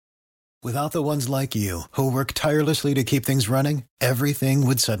Without the ones like you, who work tirelessly to keep things running, everything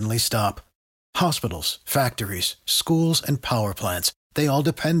would suddenly stop. Hospitals, factories, schools, and power plants, they all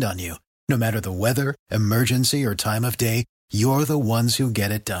depend on you. No matter the weather, emergency, or time of day, you're the ones who get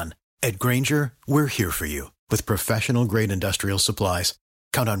it done. At Grainger, we're here for you with professional-grade industrial supplies.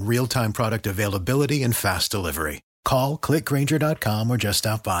 Count on real-time product availability and fast delivery. Call, click Grainger.com, or just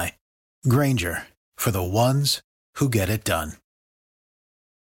stop by. Grainger, for the ones who get it done.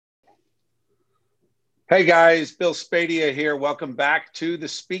 Hey guys, Bill Spadea here. Welcome back to the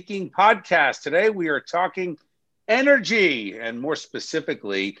Speaking Podcast. Today we are talking energy, and more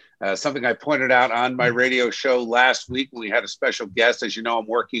specifically, something I pointed out on my radio show last week when we had a special guest. As you know, I'm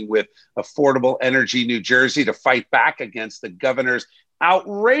working with Affordable Energy New Jersey to fight back against the governor's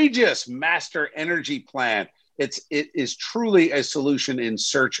outrageous master energy plan. It is truly a solution in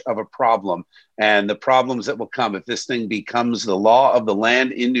search of a problem, and the problems that will come if this thing becomes the law of the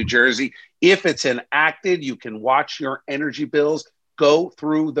land in New Jersey. If it's enacted, you can watch your energy bills go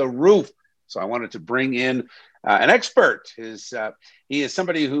through the roof. So I wanted to bring in an expert. He is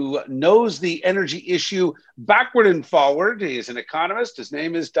somebody who knows the energy issue backward and forward. He is an economist. His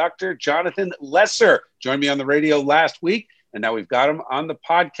name is Dr. Jonathan Lesser. Joined me on the radio last week, and now we've got him on the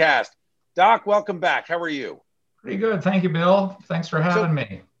podcast. Doc, welcome back. How are you? Pretty good. Thank you, Bill. Thanks for having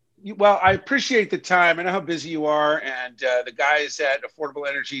me. Well, I appreciate the time. I know how busy you are, and the guys at Affordable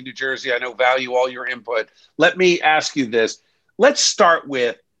Energy New Jersey, I know, value all your input. Let me ask you this. Let's start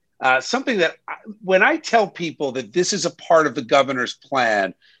with something that when I tell people that this is a part of the governor's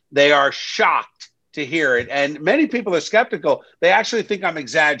plan, they are shocked to hear it. And many people are skeptical. They actually think I'm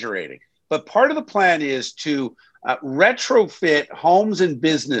exaggerating. But part of the plan is to retrofit homes and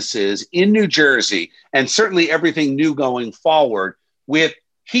businesses in New Jersey, and certainly everything new going forward, with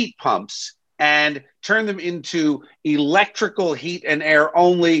heat pumps and turn them into electrical heat and air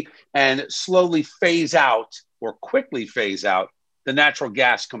only, and slowly phase out or quickly phase out the natural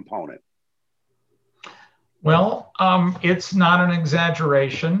gas component. Well, it's not an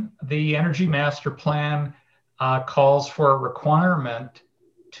exaggeration. The Energy Master Plan calls for a requirement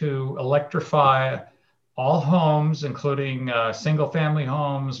to electrify all homes, including single-family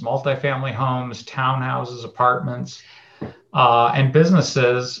homes, multifamily homes, townhouses, apartments, and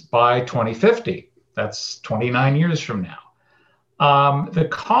businesses by 2050. That's 29 years from now. The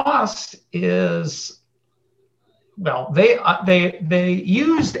cost is, well, they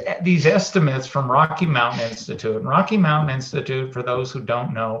used these estimates from Rocky Mountain Institute. And Rocky Mountain Institute, for those who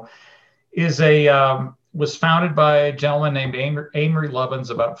don't know, was founded by a gentleman named Amory Lovins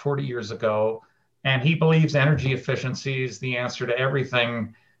about 40 years ago. And he believes energy efficiency is the answer to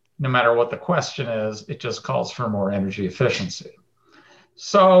everything, no matter what the question is. It just calls for more energy efficiency.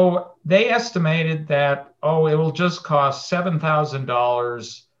 So they estimated that, it will just cost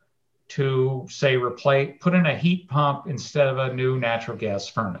 $7,000 to, say, put in a heat pump instead of a new natural gas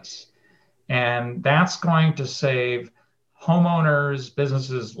furnace. And that's going to save homeowners,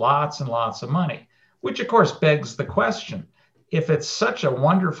 businesses, lots and lots of money, which of course begs the question, if it's such a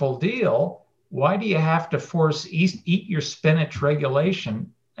wonderful deal, why do you have to force eat your spinach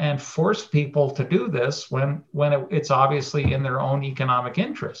regulation and force people to do this when it's obviously in their own economic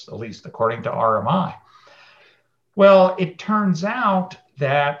interest, at least according to RMI? Well, it turns out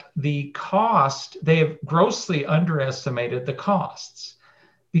that the cost, they have grossly underestimated the costs,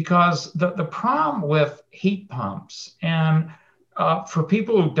 because the problem with heat pumps, and for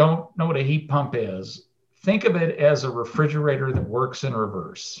people who don't know what a heat pump is, think of it as a refrigerator that works in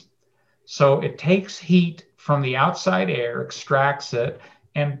reverse. So it takes heat from the outside air, extracts it,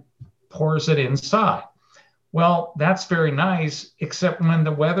 and pours it inside. Well, that's very nice, except when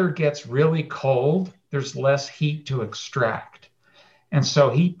the weather gets really cold, there's less heat to extract. And so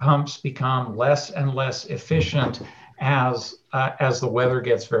heat pumps become less and less efficient as the weather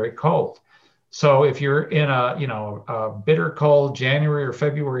gets very cold. So if you're in a bitter cold January or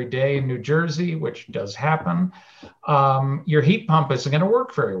February day in New Jersey, which does happen, your heat pump isn't going to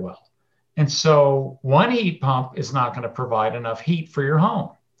work very well. And so one heat pump is not going to provide enough heat for your home.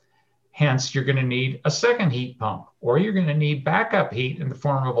 Hence, you're going to need a second heat pump, or you're going to need backup heat in the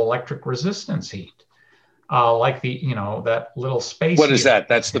form of electric resistance heat, like that little space. What is that?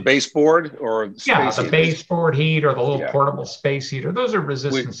 That's the baseboard, or the baseboard heat, or the little portable space heater. Those are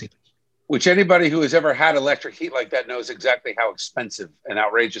resistance heaters. Which anybody who has ever had electric heat like that knows exactly how expensive and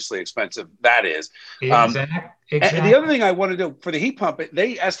outrageously expensive that is. Exactly. And the other thing I want to do for the heat pump,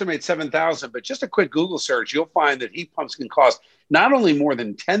 they estimate $7,000, but just a quick Google search, you'll find that heat pumps can cost not only more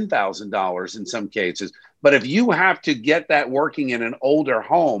than $10,000 in some cases, but if you have to get that working in an older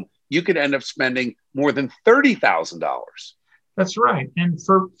home, you could end up spending more than $30,000. That's right. And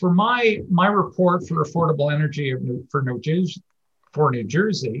for my report for affordable energy for New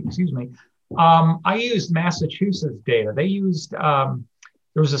Jersey, excuse me, I used Massachusetts data. They used there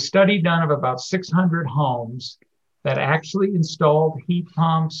was a study done of about 600 homes that actually installed heat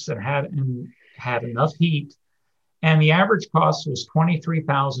pumps and had enough heat, and the average cost was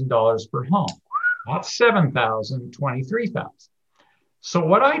 $23,000 per home, not $7,000, $23,000. So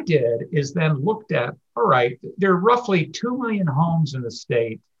what I did is then looked at, all right, there are roughly 2 million homes in the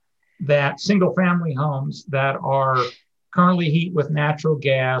state, that single family homes that are currently heat with natural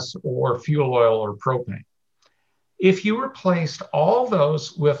gas or fuel oil or propane. If you replaced all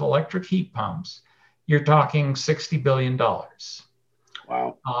those with electric heat pumps, you're talking $60 billion.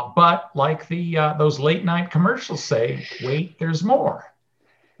 Wow. But like those late night commercials say, wait, there's more.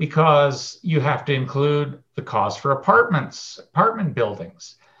 Because you have to include the cost for apartment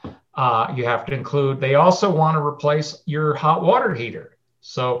buildings. You have to include, they also want to replace your hot water heater.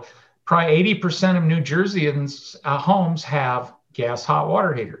 So probably 80% of New Jerseyans' homes have gas hot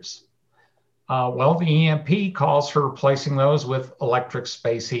water heaters. Well, the EMP calls for replacing those with electric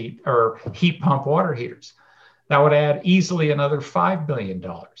space heat or heat pump water heaters. That would add easily another $5 billion.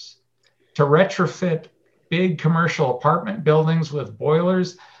 To retrofit big commercial apartment buildings with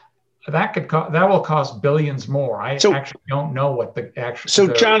boilers, that will cost billions more. I actually don't know what the actual. So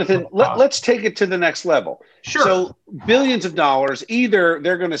Jonathan, let's take it to the next level. Sure. So billions of dollars. Either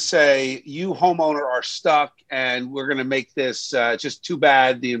they're going to say you homeowner are stuck, and we're going to make this just too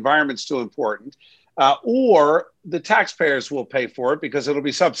bad. The environment's too important, or the taxpayers will pay for it because it'll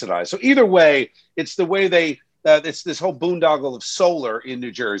be subsidized. So either way, it's the way they. It's this whole boondoggle of solar in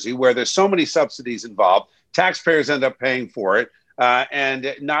New Jersey, where there's so many subsidies involved. Taxpayers end up paying for it.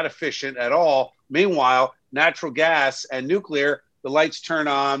 And not efficient at all. Meanwhile, natural gas and nuclear, the lights turn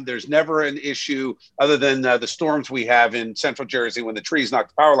on. There's never an issue other than the storms we have in central Jersey when the trees knock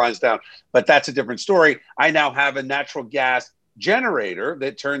the power lines down. But that's a different story. I now have a natural gas generator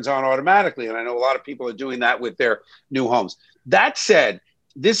that turns on automatically. And I know a lot of people are doing that with their new homes. That said,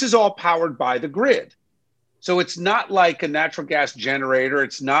 this is all powered by the grid. So it's not like a natural gas generator.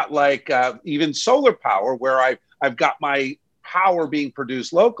 It's not like even solar power where I've got my power being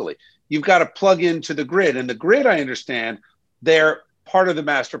produced locally. You've got to plug into the grid. And the grid, I understand, their part of the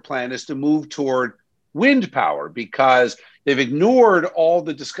master plan is to move toward wind power because they've ignored all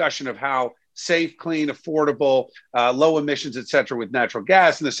the discussion of how safe, clean, affordable, low emissions, et cetera, with natural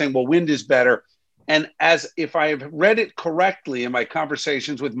gas. And they're saying, well, wind is better. And as if I have read it correctly in my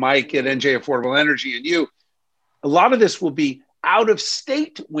conversations with Mike at NJ Affordable Energy and you, a lot of this will be out of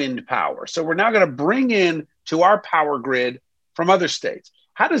state wind power. So we're now going to bring in to our power grid from other states.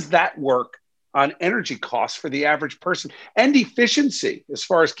 How does that work on energy costs for the average person and efficiency as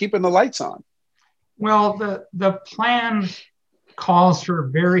far as keeping the lights on? Well, the plan calls for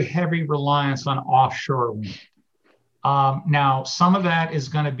very heavy reliance on offshore wind. Now, some of that is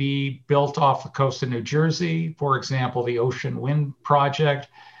going to be built off the coast of New Jersey. For example, the Ocean Wind Project,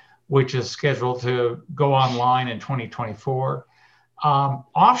 which is scheduled to go online in 2024.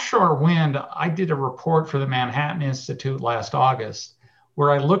 Offshore wind, I did a report for the Manhattan Institute last August,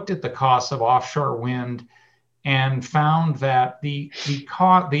 where I looked at the costs of offshore wind and found that the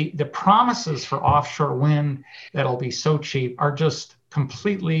promises for offshore wind that'll be so cheap are just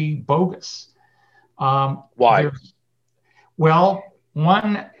completely bogus. Why? Well,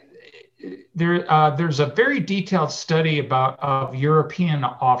 there's a very detailed study of European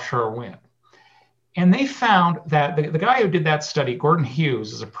offshore wind. And they found that the guy who did that study, Gordon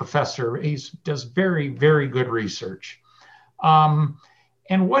Hughes, is a professor. He does very, very good research.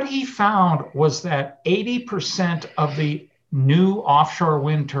 And what he found was that 80% of the new offshore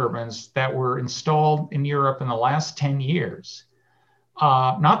wind turbines that were installed in Europe in the last 10 years,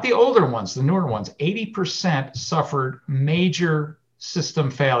 not the older ones, the newer ones, 80% suffered major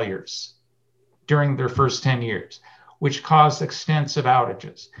system failures during their first 10 years, which caused extensive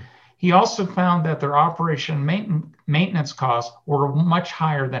outages. He also found that their operation maintenance costs were much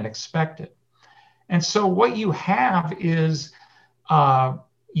higher than expected. And so what you have is,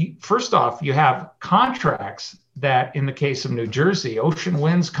 first off, you have contracts that, in the case of New Jersey, Ocean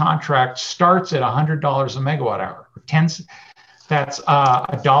Wind's contract starts at $100 a megawatt hour. That's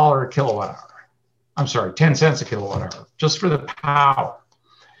 $1 a kilowatt hour. I'm sorry, 10 cents a kilowatt hour, just for the power.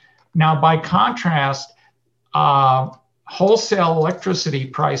 Now, by contrast, wholesale electricity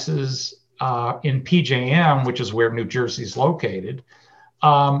prices in PJM, which is where New Jersey is located,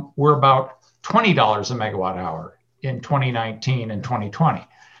 were about $20 a megawatt hour in 2019 and 2020.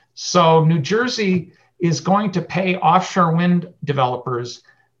 So New Jersey is going to pay offshore wind developers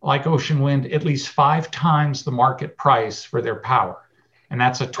like Ocean Wind, at least 5 times the market price for their power. And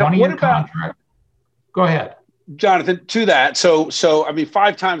that's a 20-year contract. Go ahead, Jonathan, to that. So I mean,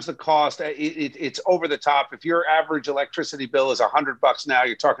 5 times the cost. It's over the top. If your average electricity bill is $100 now,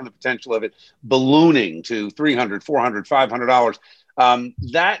 you're talking the potential of it ballooning to $300, $400, $500.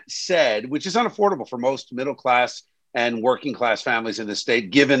 That said, which is unaffordable for most middle class and working class families in the state,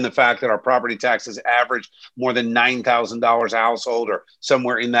 given the fact that our property taxes average more than $9,000 a household, or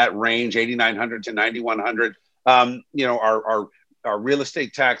somewhere in that range, $8,900 to $9,100. You know, our real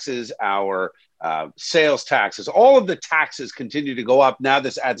estate taxes, our sales taxes, all of the taxes continue to go up. Now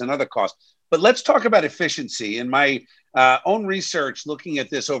this adds another cost. But let's talk about efficiency. In my own research, looking at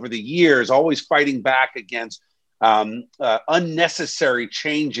this over the years, always fighting back against unnecessary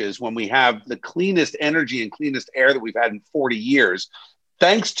changes when we have the cleanest energy and cleanest air that we've had in 40 years,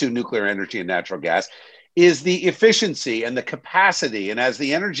 thanks to nuclear energy and natural gas, is the efficiency and the capacity. And as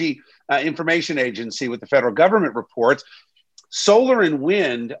the Energy Information Agency with the federal government reports, solar and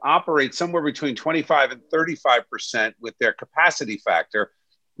wind operate somewhere between 25 and 35% with their capacity factor,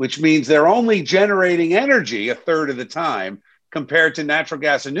 which means they're only generating energy a third of the time, compared to natural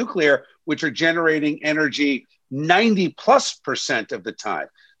gas and nuclear, which are generating energy 90+% of the time.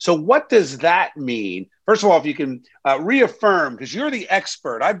 So what does that mean? First of all, if you can reaffirm, because you're the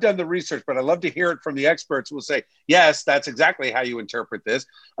expert, I've done the research, but I'd love to hear it from the experts who will say, yes, that's exactly how you interpret this.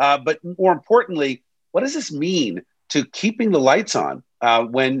 But more importantly, what does this mean to keeping the lights on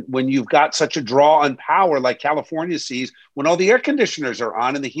when you've got such a draw on power like California sees when all the air conditioners are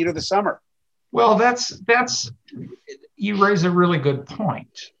on in the heat of the summer? Well, that's you raise a really good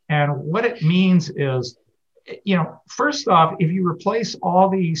point. And what it means is, you know, first off, if you replace all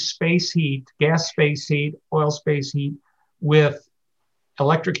the space heat, gas space heat, oil space heat with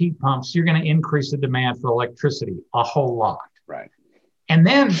electric heat pumps, you're going to increase the demand for electricity a whole lot. Right. And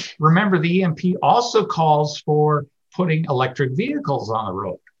then remember, the EMP also calls for putting electric vehicles on the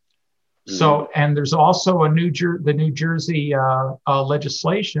road. Mm-hmm. So, and there's also the New Jersey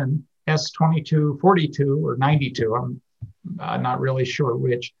legislation, S2242 or 92. I'm not really sure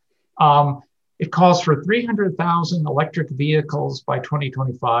which. It calls for 300,000 electric vehicles by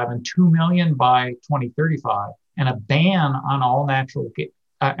 2025 and 2 million by 2035, and a ban on all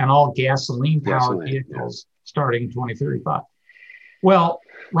all gasoline-powered vehicles starting in 2035. Well,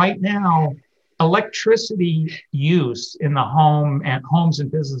 right now, electricity use in the homes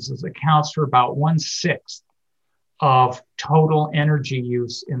and businesses accounts for about 1/6 of total energy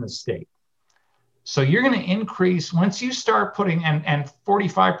use in the state. So you're going to increase once you start putting, and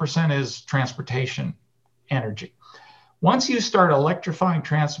 45% is transportation energy. Once you start electrifying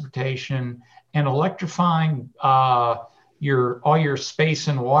transportation and electrifying all your space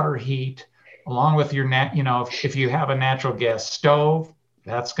and water heat, along with your if you have a natural gas stove,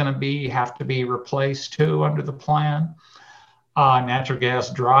 that's going to have to be replaced too under the plan. Natural gas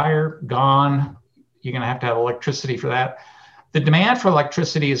dryer, gone. You're going to have electricity for that. The demand for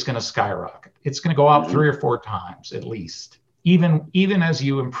electricity is going to skyrocket. It's going to go up 3 or 4 times at least, even as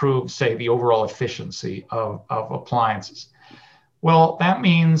you improve, say, the overall efficiency of appliances. Well, that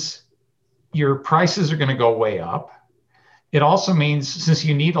means your prices are going to go way up. It also means, since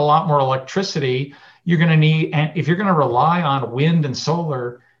you need a lot more electricity, you're going to need, and if you're going to rely on wind and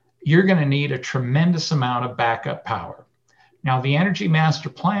solar, you're going to need a tremendous amount of backup power. Now, the Energy Master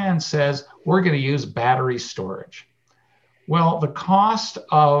Plan says we're going to use battery storage. Well, the cost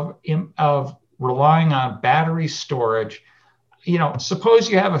of relying on battery storage, suppose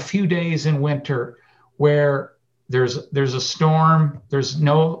you have a few days in winter where there's a storm, there's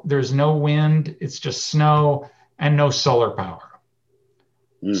no wind, it's just snow and no solar power.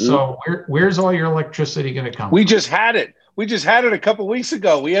 Mm-hmm. So where's all your electricity going to come from? We just had it. We just had it a couple of weeks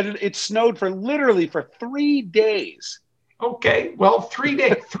ago. It snowed for 3 days. Okay, well, 3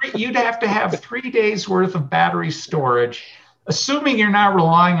 days. You'd have to have 3 days worth of battery storage, assuming you're not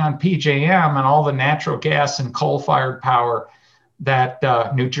relying on PJM and all the natural gas and coal-fired power that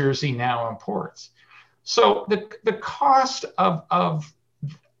New Jersey now imports. So the cost of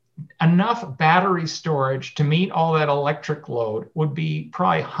enough battery storage to meet all that electric load would be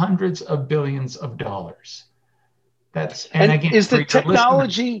probably hundreds of billions of dollars. Is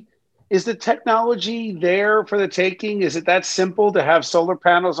the technology there for the taking? Is it that simple to have solar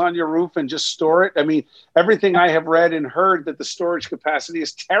panels on your roof and just store it? I mean, everything I have read and heard that the storage capacity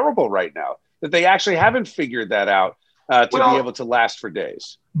is terrible right now, that they actually haven't figured that out to be able to last for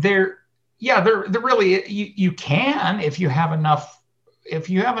days. They're really, you can, if you have enough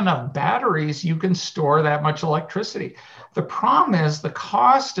batteries, you can store that much electricity. The problem is the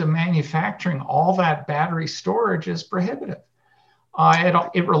cost of manufacturing all that battery storage is prohibitive.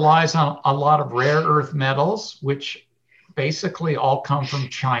 It relies on a lot of rare earth metals, which basically all come from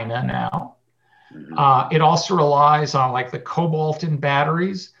China now. It also relies on like the cobalt in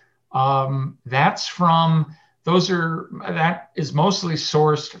batteries. That is mostly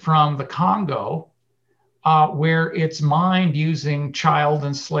sourced from the Congo, where it's mined using child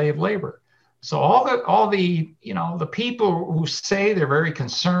and slave labor. So all the the people who say they're very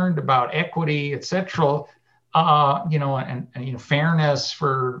concerned about equity, et cetera, and fairness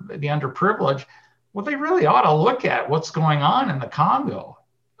for the underprivileged, well, they really ought to look at what's going on in the Congo.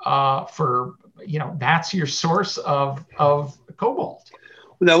 That's your source of cobalt.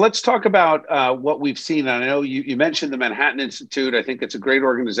 Now, let's talk about what we've seen. I know you mentioned the Manhattan Institute. I think it's a great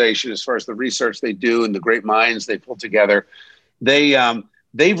organization as far as the research they do and the great minds they pull together.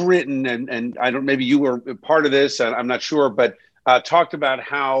 They've written, and I don't, maybe you were part of this, I'm not sure, but talked about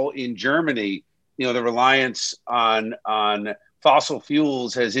how in Germany, the reliance on fossil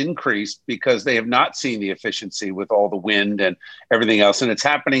fuels has increased because they have not seen the efficiency with all the wind and everything else. And it's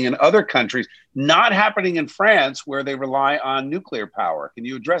happening in other countries, not happening in France, where they rely on nuclear power. Can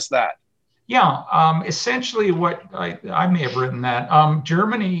you address that? Yeah, essentially what I may have written that.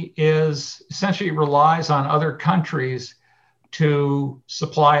 Germany essentially relies on other countries to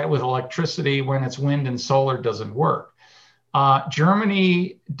supply it with electricity when its wind and solar doesn't work.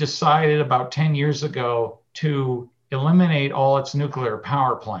 Germany decided about 10 years ago to eliminate all its nuclear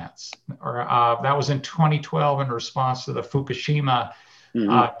power plants. That was in 2012 in response to the Fukushima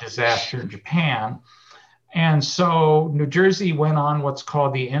disaster in Japan. And so New Jersey went on what's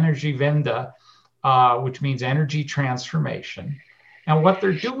called the Energiewende, which means energy transformation. And what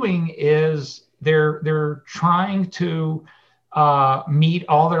they're doing is they're trying to meet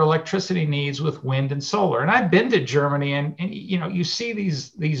all their electricity needs with wind and solar. And I've been to Germany, and you see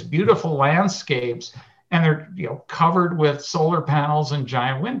these beautiful landscapes, and they're covered with solar panels and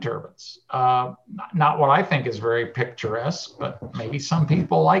giant wind turbines. Not what I think is very picturesque, but maybe some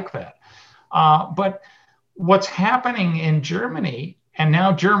people like that. But what's happening in Germany, and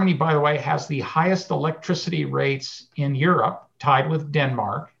now Germany, by the way, has the highest electricity rates in Europe, tied with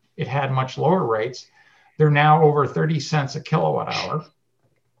Denmark. It had much lower rates. They're now over 30 cents a kilowatt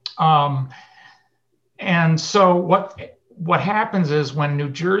hour. And so what happens is when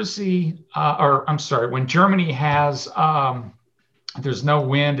when Germany has, there's no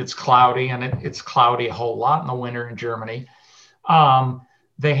wind, it's cloudy, and it's cloudy a whole lot in the winter in Germany,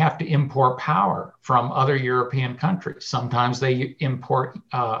 they have to import power from other European countries. Sometimes they import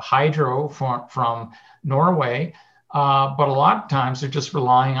hydro from Norway, but a lot of times they're just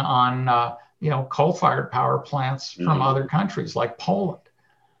relying on coal-fired power plants from other countries like Poland.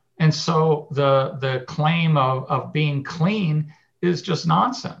 And so the claim of being clean is just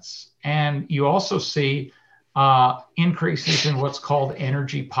nonsense. And you also see increases in what's called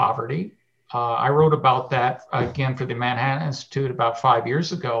energy poverty. I wrote about that again for the Manhattan Institute about 5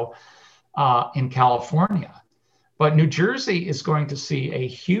 years ago in California. But New Jersey is going to see a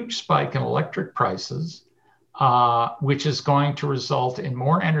huge spike in electric prices, which is going to result in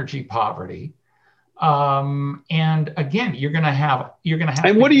more energy poverty. And again, you're going to have.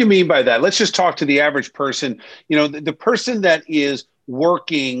 And what do you mean by that? Let's just talk to the average person. The person that is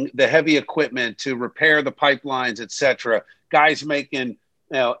working the heavy equipment to repair the pipelines, et cetera. Guys making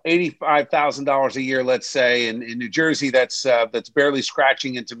 $85,000 a year, let's say, in New Jersey, that's barely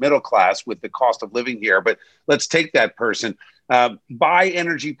scratching into middle class with the cost of living here. But let's take that person. By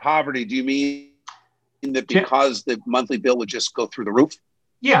energy poverty, do you mean that because the monthly bill would just go through the roof?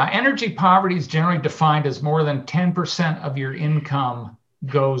 Yeah, energy poverty is generally defined as more than 10% of your income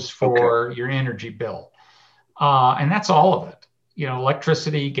goes for your energy bill. And that's all of it,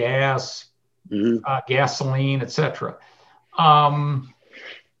 electricity, gas, gasoline, et cetera.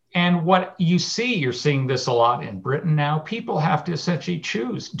 And what you're seeing this a lot in Britain now, people have to essentially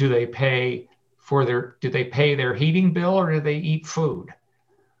choose. Do they pay their heating bill, or do they eat food?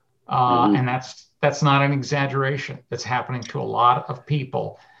 And that's not an exaggeration. That's happening to a lot of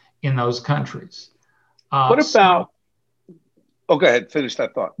people in those countries. What about? Go ahead. Finish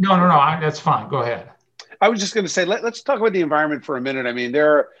that thought. No. That's fine. Go ahead. I was just going to say, let's talk about the environment for a minute. I mean,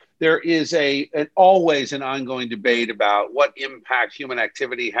 there is always an ongoing debate about what impact human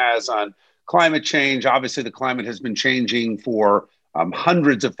activity has on climate change. Obviously, the climate has been changing for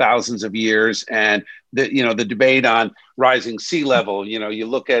hundreds of thousands of years, and the debate on rising sea level. You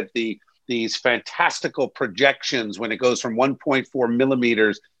look at these fantastical projections when it goes from 1.4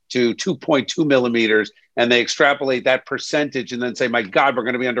 millimeters to 2.2 millimeters, and they extrapolate that percentage and then say, my God, we're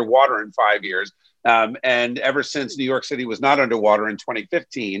going to be underwater in 5 years. And ever since New York City was not underwater in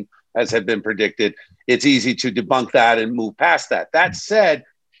 2015, as had been predicted, it's easy to debunk that and move past that. That said,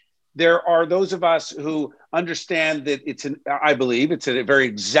 there are those of us who understand that I believe it's a very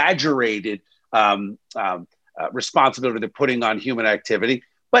exaggerated responsibility they're putting on human activity.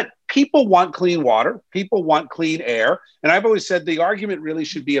 But people want clean water. People want clean air. And I've always said the argument really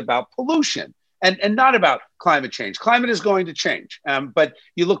should be about pollution and not about climate change. Climate is going to change. But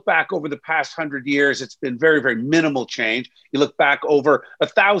you look back over the past 100 years, it's been very, very minimal change. You look back over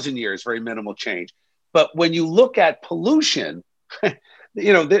 1,000 years, very minimal change. But when you look at pollution,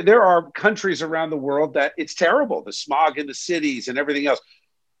 there are countries around the world that it's terrible, the smog in the cities and everything else.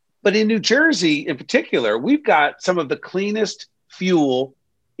 But in New Jersey in particular, we've got some of the cleanest fuel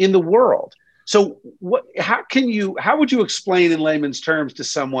in the world. So how would you explain in layman's terms to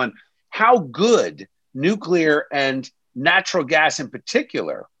someone how good nuclear and natural gas in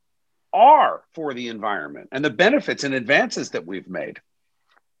particular are for the environment and the benefits and advances that we've made?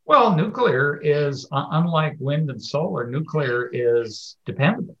 Well, nuclear is, unlike wind and solar, nuclear is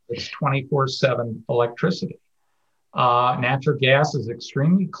dependable. It's 24/7 electricity. Natural gas is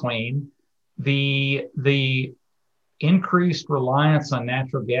extremely clean. The increased reliance on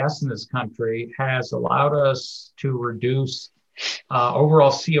natural gas in this country has allowed us to reduce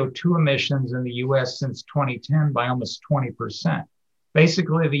overall CO2 emissions in the US since 2010 by almost 20%.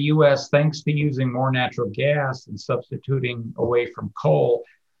 Basically, the US, thanks to using more natural gas and substituting away from coal,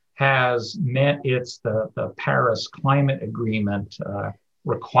 has met the Paris Climate Agreement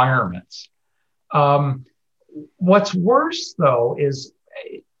requirements. What's worse, though, is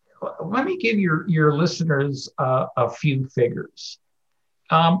let me give your listeners a few figures.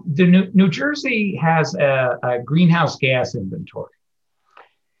 New Jersey has a greenhouse gas inventory.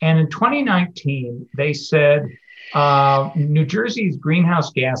 And in 2019, they said New Jersey's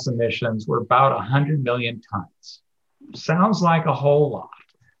greenhouse gas emissions were about 100 million tons. Sounds like a whole lot.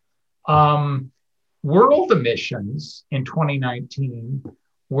 World emissions in 2019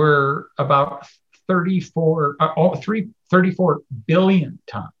 were about 34 billion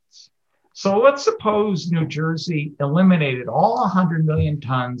tons. So let's suppose New Jersey eliminated all 100 million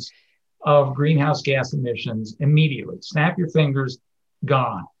tons of greenhouse gas emissions immediately. Snap your fingers,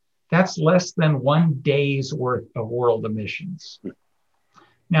 gone. That's less than 1 day's worth of world emissions.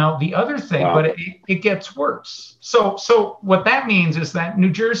 Now, the other thing, wow. But it gets worse. So what that means is that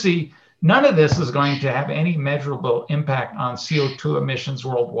New Jersey, none of this is going to have any measurable impact on CO2 emissions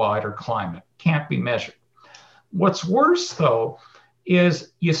worldwide or climate. Can't be measured. What's worse, though,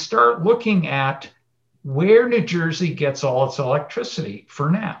 is you start looking at where New Jersey gets all its electricity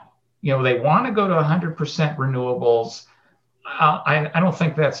for now. They want to go to 100% renewables. I don't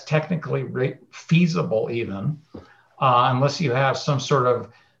think that's technically feasible even, unless you have some sort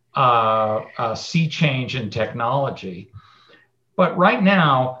of sea change in technology. But right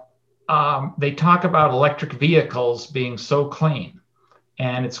now, they talk about electric vehicles being so clean,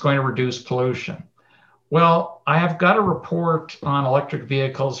 and it's going to reduce pollution. Well, I have got a report on electric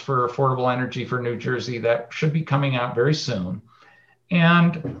vehicles for affordable energy for New Jersey that should be coming out very soon.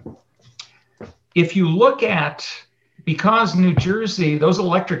 And if you look at, because New Jersey, those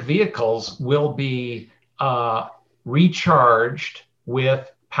electric vehicles will be recharged with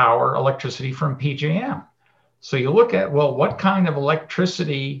electricity from PJM. So you look at, well, what kind of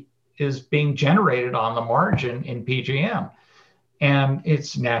electricity is being generated on the margin in PJM? And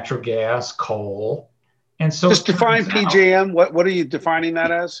it's natural gas, coal. And so just define PJM. What are you defining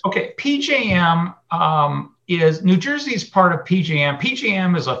that as? Okay, PJM is New Jersey's part of PJM.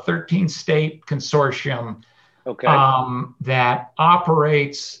 PJM is a 13-state consortium that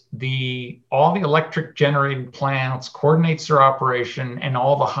operates all the electric generating plants, coordinates their operation, and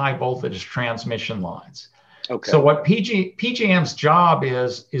all the high voltage transmission lines. Okay. So what PJM's job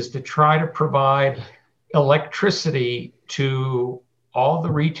is to try to provide electricity to all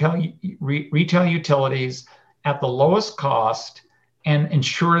the retail utilities at the lowest cost and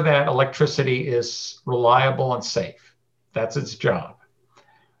ensure that electricity is reliable and safe. That's its job.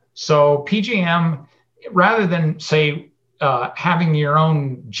 So PJM, rather than say having your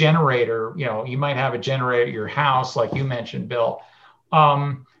own generator, you might have a generator at your house, like you mentioned, Bill.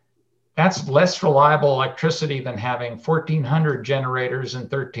 That's less reliable electricity than having 1,400 generators in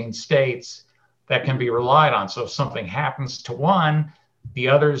 13 states that can be relied on. So if something happens to one, the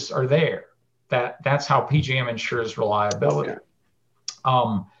others are there. That's how PJM ensures reliability.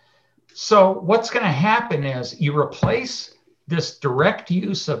 Okay. So what's going to happen is you replace this direct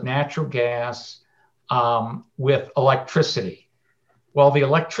use of natural gas with electricity. Well, the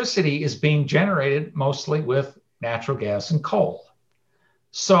electricity is being generated mostly with natural gas and coal.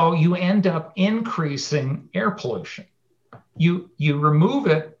 So you end up increasing air pollution. you remove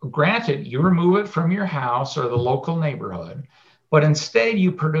it. Granted, you remove it from your house or the local neighborhood, but instead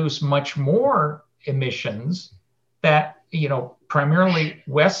you produce much more emissions that, primarily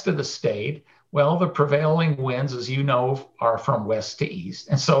west of the state. Well, the prevailing winds, as you know, are from west to east.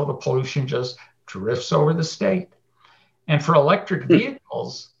 And so the pollution just drifts over the state. And for electric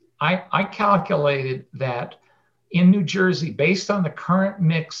vehicles, I calculated that in New Jersey, based on the current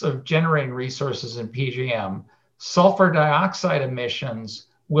mix of generating resources in PJM, sulfur dioxide emissions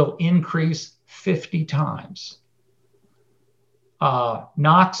will increase 50 times.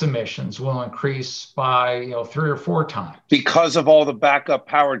 NOx emissions will increase by 3 or 4 times because of all the backup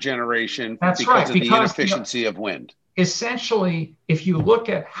power generation. That's right, because the inefficiency of wind. Essentially, if you look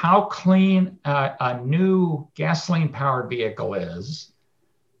at how clean a new gasoline-powered vehicle is,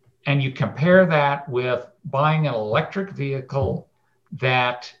 and you compare that with buying an electric vehicle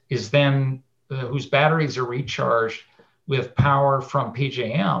that is then whose batteries are recharged with power from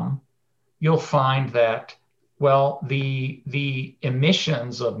PJM, you'll find that, well, the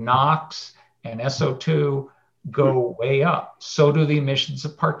emissions of NOx and SO2 go way up. So do the emissions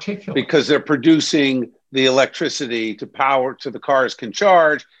of particulates. Because they're producing the electricity to power to the cars can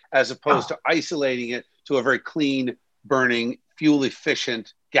charge, as opposed to isolating it to a very clean burning, fuel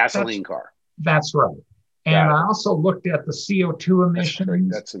efficient gasoline car. That's right. And I also looked at the CO2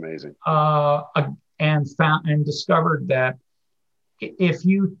 emissions. That's amazing. And discovered that if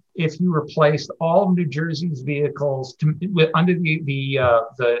you replaced all of New Jersey's vehicles under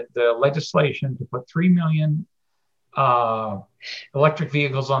the legislation to put 3 million electric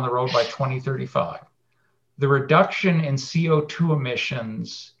vehicles on the road by 2035, the reduction in CO2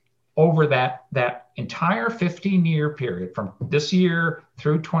 emissions over that entire 15-year period from this year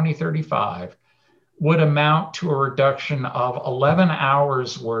through 2035 would amount to a reduction of 11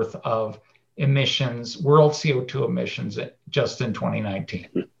 hours worth of emissions, world CO2 emissions, just in 2019.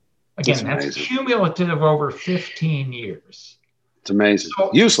 Again, that's cumulative over 15 years. It's amazing.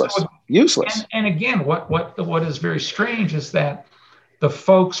 Useless. And again, what is very strange is that the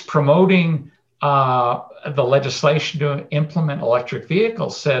folks promoting the legislation to implement electric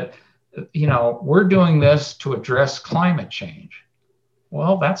vehicles said, we're doing this to address climate change.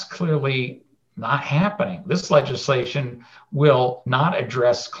 Well, that's clearly not happening. This legislation will not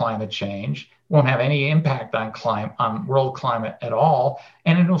address climate change, won't have any impact on world climate at all,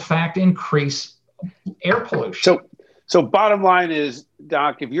 and it will, in fact, increase air pollution. So bottom line is,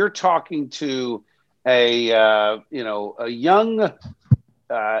 Doc, if you're talking to a young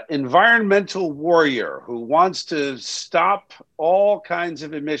environmental warrior who wants to stop all kinds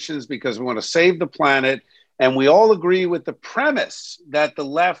of emissions because we want to save the planet, and we all agree with the premise that the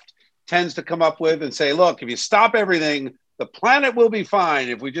left tends to come up with and say, look, if you stop everything, the planet will be fine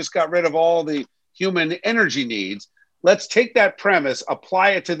if we just got rid of all the human energy needs. Let's take that premise,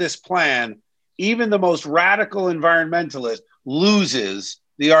 apply it to this plan. Even the most radical environmentalist loses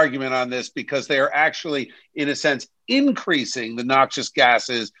the argument on this because they are actually, in a sense, increasing the noxious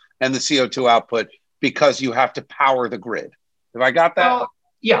gases and the CO2 output because you have to power the grid. Have I got that? Well,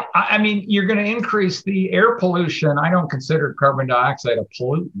 yeah. I mean, you're going to increase the air pollution. I don't consider carbon dioxide a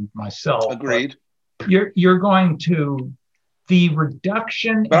pollutant myself. Agreed. You're going to, the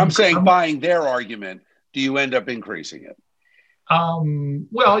reduction. But I'm saying, buying their argument, do you end up increasing it?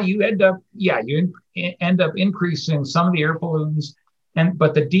 Well, you end up increasing some of the air pollutants,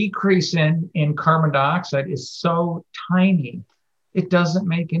 but the decrease in carbon dioxide is so tiny, it doesn't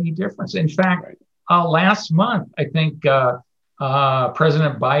make any difference. In fact, last month, I think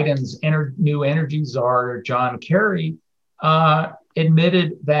President Biden's new energy czar, John Kerry,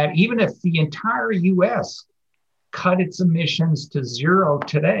 admitted that even if the entire U.S. cut its emissions to zero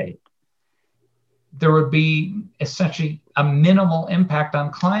today, there would be essentially a minimal impact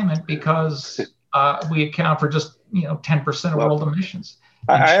on climate because we account for just 10% of world emissions.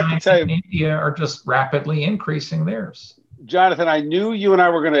 And I have China to tell you, and India are just rapidly increasing theirs. Jonathan, I knew you and I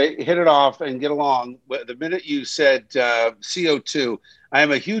were going to hit it off and get along. The minute you said CO2, I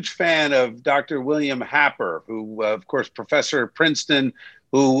am a huge fan of Dr. William Happer, who, of course, professor at Princeton,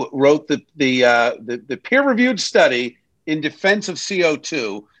 who wrote the peer-reviewed study in defense of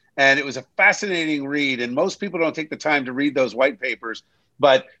CO2. And it was a fascinating read. And most people don't take the time to read those white papers.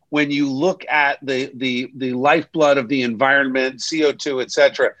 But when you look at the lifeblood of the environment, CO2, et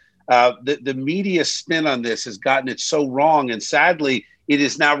cetera, the media spin on this has gotten it so wrong. And sadly, it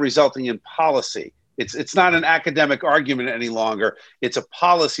is now resulting in policy. It's not an academic argument any longer. It's a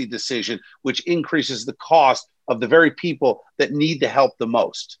policy decision, which increases the cost of the very people that need the help the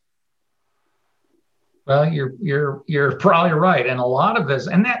most. Well, you're probably right. And a lot of this,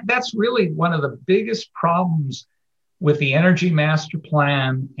 and that's really one of the biggest problems with the Energy Master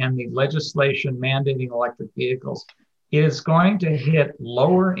Plan and the legislation mandating electric vehicles, it is going to hit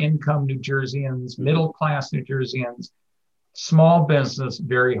lower income New Jerseyans, middle class New Jerseyans, small business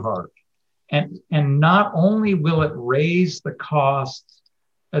very hard. And not only will it raise the costs,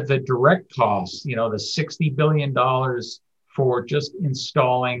 the direct costs, the $60 billion for just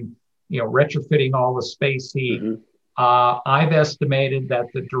installing, retrofitting all the space heat. Mm-hmm. I've estimated that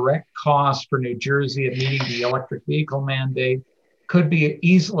the direct cost for New Jersey of meeting the electric vehicle mandate could be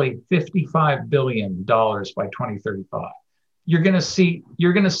easily $55 billion by 2035. You're going to see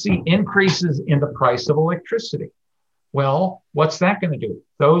increases in the price of electricity. Well, what's that going to do?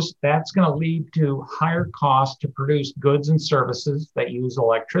 That's going to lead to higher costs to produce goods and services that use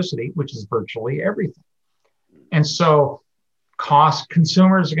electricity, which is virtually everything. And so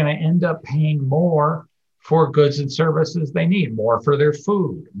consumers are going to end up paying more for goods and services they need, more for their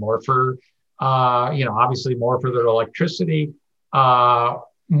food, more for, obviously more for their electricity,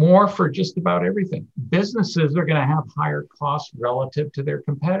 more for just about everything. Businesses are going to have higher costs relative to their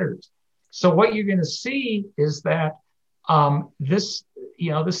competitors. So what you're going to see is that this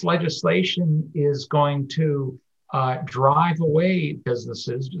legislation is going to drive away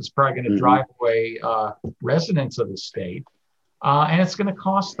businesses. It's probably going to drive away residents of the state. And it's going to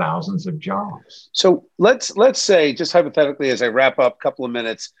cost thousands of jobs. So let's say, just hypothetically, as I wrap up a couple of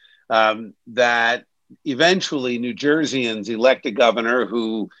minutes, that eventually New Jerseyans elect a governor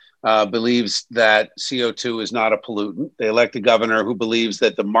who believes that CO2 is not a pollutant. They elect a governor who believes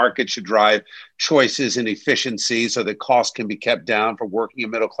that the market should drive choices in efficiency so that costs can be kept down for working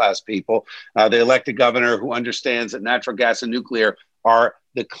and middle class people. They elect a governor who understands that natural gas and nuclear are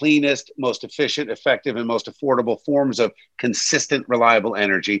the cleanest, most efficient, effective, and most affordable forms of consistent, reliable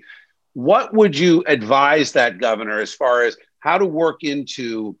energy. What would you advise that governor as far as how to work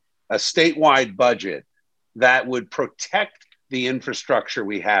into a statewide budget that would protect the infrastructure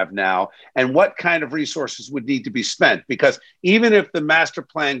we have now, and what kind of resources would need to be spent? Because even if the master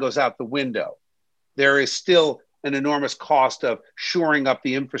plan goes out the window, there is still an enormous cost of shoring up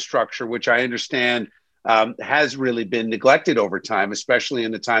the infrastructure, which I understand has really been neglected over time, especially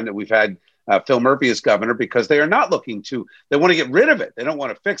in the time that we've had Phil Murphy as governor, because they are not looking to, they want to get rid of it. They don't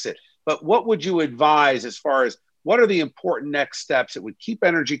want to fix it. But what would you advise as far as what are the important next steps that would keep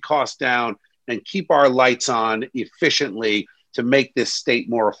energy costs down and keep our lights on efficiently to make this state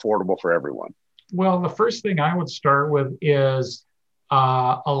more affordable for everyone? Well, the first thing I would start with is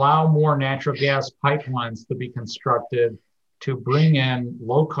allow more natural gas pipelines to be constructed to bring in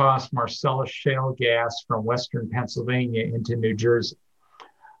low-cost Marcellus shale gas from Western Pennsylvania into New Jersey.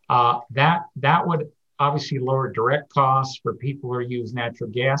 That would obviously lower direct costs for people who use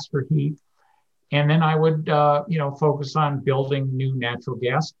natural gas for heat. And then I would, focus on building new natural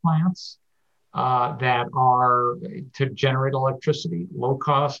gas plants that are to generate electricity,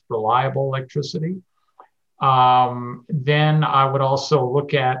 low-cost, reliable electricity. Then I would also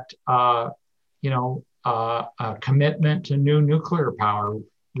look at, a commitment to new nuclear power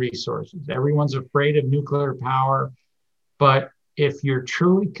resources. Everyone's afraid of nuclear power, but if you're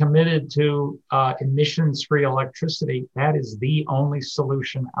truly committed to emissions-free electricity, that is the only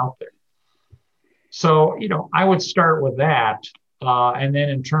solution out there. So, I would start with that. And then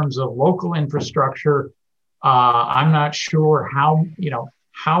in terms of local infrastructure, I'm not sure how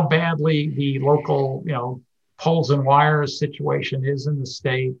badly the local, poles and wires situation is in the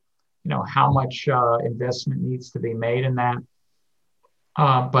state, how much investment needs to be made in that.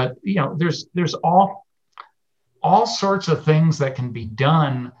 But, there's all sorts of things that can be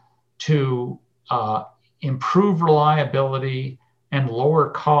done to improve reliability and lower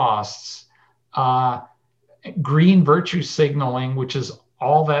costs. Green virtue signaling, which is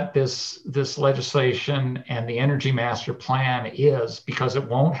all that this legislation and the Energy Master Plan is, because it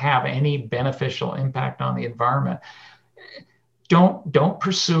won't have any beneficial impact on the environment. Don't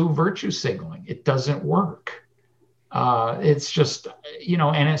pursue virtue signaling. It doesn't work. It's just,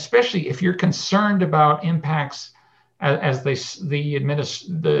 and especially if you're concerned about impacts, as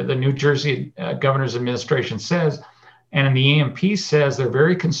the New Jersey governor's administration says, and the EMP says they're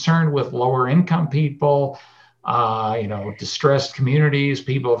very concerned with lower income people, distressed communities,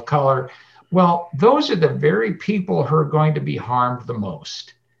 people of color. Well, those are the very people who are going to be harmed the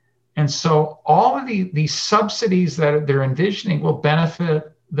most. And so all of these subsidies that they're envisioning will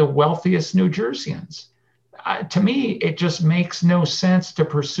benefit the wealthiest New Jerseyans. To me, it just makes no sense to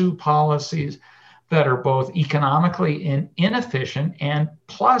pursue policies that are both economically inefficient and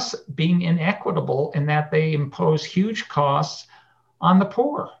plus being inequitable in that they impose huge costs on the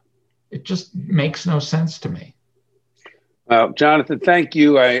poor. It just makes no sense to me. Well, Jonathan, thank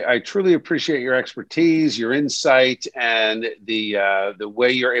you. I truly appreciate your expertise, your insight, and the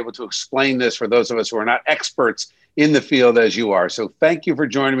way you're able to explain this for those of us who are not experts in the field as you are. So thank you for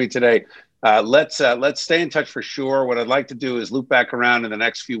joining me today. Let's stay in touch for sure. What I'd like to do is loop back around in the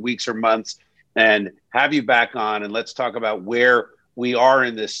next few weeks or months and have you back on, and let's talk about where we are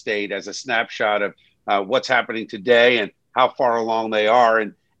in this state as a snapshot of what's happening today and how far along they are.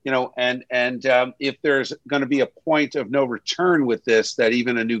 And if there's going to be a point of no return with this, that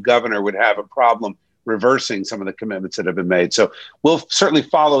even a new governor would have a problem reversing some of the commitments that have been made. So we'll certainly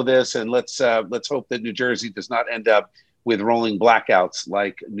follow this, and let's hope that New Jersey does not end up with rolling blackouts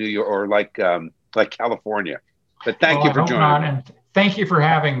like New York or like California. But thank you for joining me. And thank you for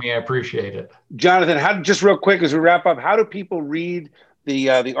having me. I appreciate it. Jonathan, just real quick as we wrap up, how do people read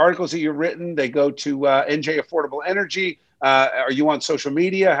the articles that you've written? They go to NJ Affordable Energy. Are you on social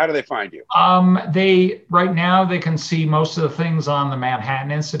media? How do they find you? Right now they can see most of the things on the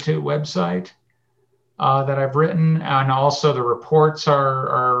Manhattan Institute website that I've written, and also the reports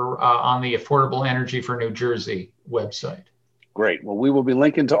are on the Affordable Energy for New Jersey website. Great. Well, we will be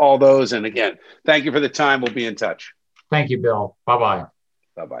linking to all those. And again, thank you for the time. We'll be in touch. Thank you, Bill. Bye-bye.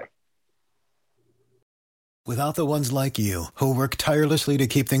 Bye-bye. Without the ones like you, who work tirelessly to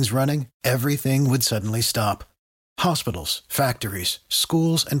keep things running, everything would suddenly stop. Hospitals, factories,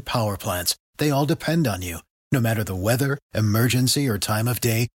 schools, and power plants, they all depend on you. No matter the weather, emergency, or time of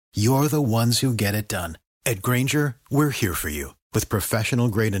day, you're the ones who get it done. At Grainger, we're here for you with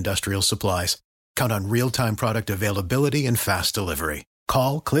professional-grade industrial supplies. Count on real-time product availability and fast delivery.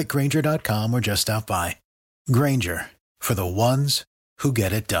 Call, click Grainger.com, or just stop by. Grainger, for the ones who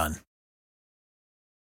get it done.